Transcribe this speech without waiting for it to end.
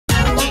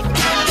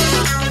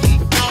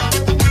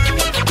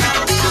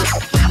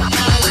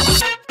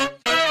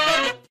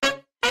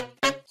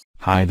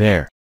Hi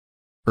there.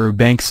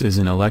 UrbanX is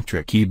an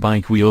electric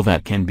e-bike wheel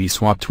that can be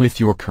swapped with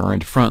your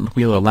current front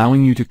wheel,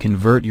 allowing you to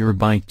convert your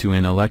bike to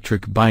an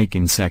electric bike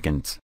in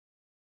seconds.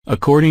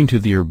 According to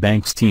the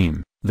UrbanX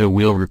team, the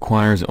wheel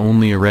requires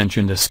only a wrench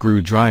and a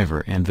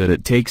screwdriver, and that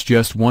it takes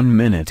just 1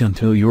 minute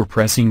until you're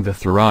pressing the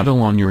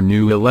throttle on your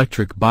new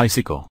electric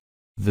bicycle.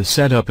 The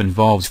setup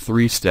involves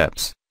 3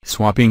 steps: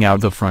 swapping out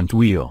the front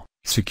wheel,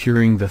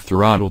 securing the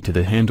throttle to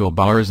the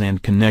handlebars,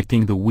 and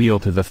connecting the wheel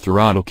to the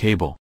throttle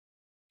cable.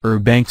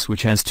 UrbanX,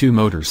 which has 2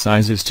 motor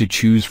sizes to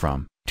choose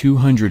from,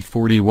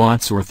 240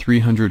 watts or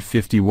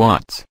 350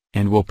 watts,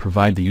 and will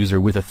provide the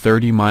user with a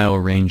 30-mile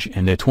range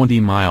and a 20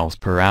 miles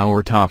per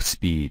hour top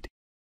speed.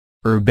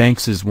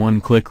 UrbanX's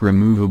one-click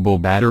removable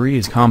battery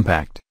is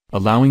compact,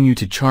 allowing you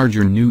to charge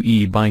your new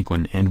e-bike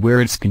when and where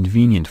it's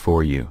convenient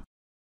for you.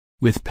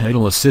 With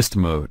pedal assist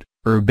mode,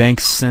 UrbanX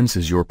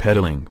senses your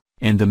pedaling,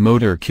 and the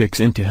motor kicks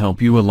in to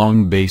help you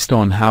along based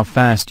on how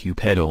fast you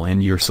pedal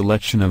and your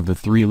selection of the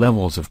 3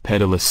 levels of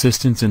pedal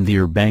assistance in the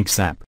UrbanX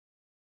app.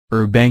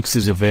 UrbanX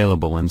is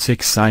available in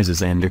 6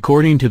 sizes, and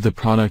according to the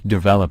product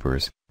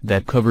developers,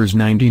 that covers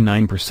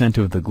 99%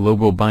 of the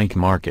global bike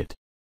market.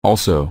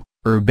 Also,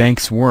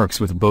 UrbanX works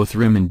with both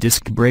rim and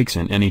disc brakes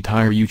and any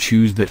tire you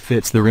choose that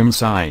fits the rim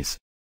size.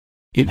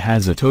 It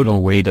has a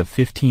total weight of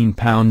 15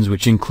 pounds,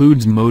 which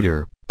includes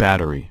motor,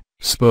 battery,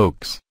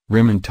 spokes,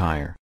 rim and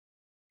tire.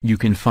 You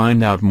can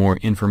find out more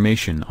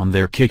information on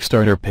their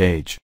Kickstarter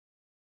page.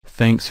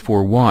 Thanks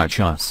for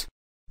watching us.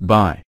 Bye.